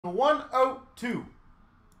102.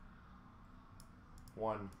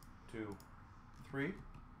 1, 2, 3.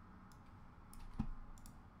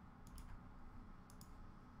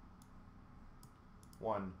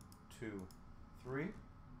 One, two, three.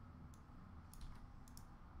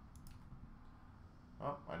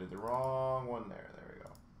 Oh, I did the wrong one there. There we go.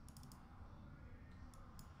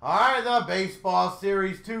 All right, the Baseball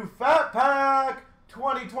Series 2 Fat Pack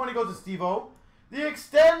 2020 goes to Steve-O. The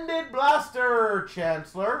Extended Blaster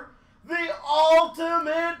Chancellor. The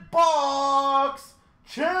Ultimate Box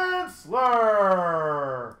Chancellor.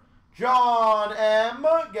 John M.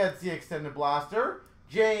 gets the Extended Blaster.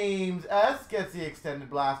 James S. gets the Extended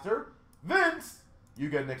Blaster. Vince, you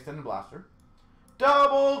get an Extended Blaster.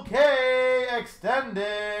 Double K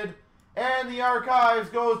Extended. And the Archives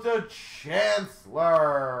goes to Chancellor.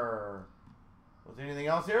 Was there anything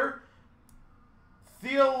else here?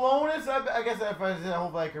 Theolonis, I guess if I said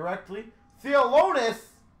hopefully correctly. Theolonis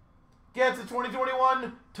gets a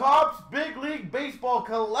 2021 Topps Big League Baseball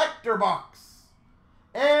Collector Box.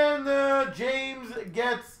 And James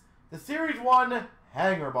gets the Series 1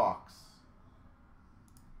 Hanger Box.